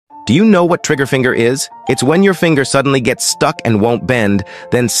Do you know what trigger finger is? It's when your finger suddenly gets stuck and won't bend,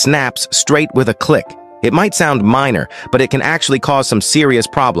 then snaps straight with a click. It might sound minor, but it can actually cause some serious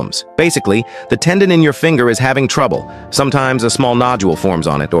problems. Basically, the tendon in your finger is having trouble. Sometimes a small nodule forms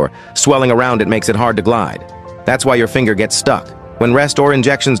on it, or swelling around it makes it hard to glide. That's why your finger gets stuck. When rest or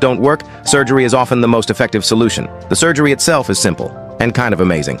injections don't work, surgery is often the most effective solution. The surgery itself is simple and kind of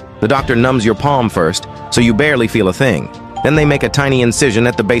amazing. The doctor numbs your palm first, so you barely feel a thing. Then they make a tiny incision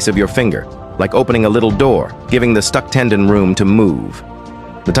at the base of your finger, like opening a little door, giving the stuck tendon room to move.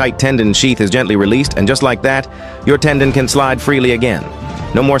 The tight tendon sheath is gently released, and just like that, your tendon can slide freely again.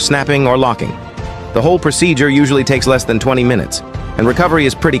 No more snapping or locking. The whole procedure usually takes less than 20 minutes, and recovery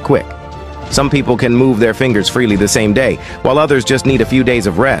is pretty quick. Some people can move their fingers freely the same day, while others just need a few days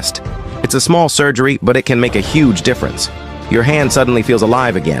of rest. It's a small surgery, but it can make a huge difference. Your hand suddenly feels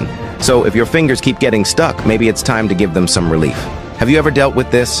alive again, so if your fingers keep getting stuck, maybe it's time to give them some relief. Have you ever dealt with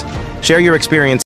this? Share your experience.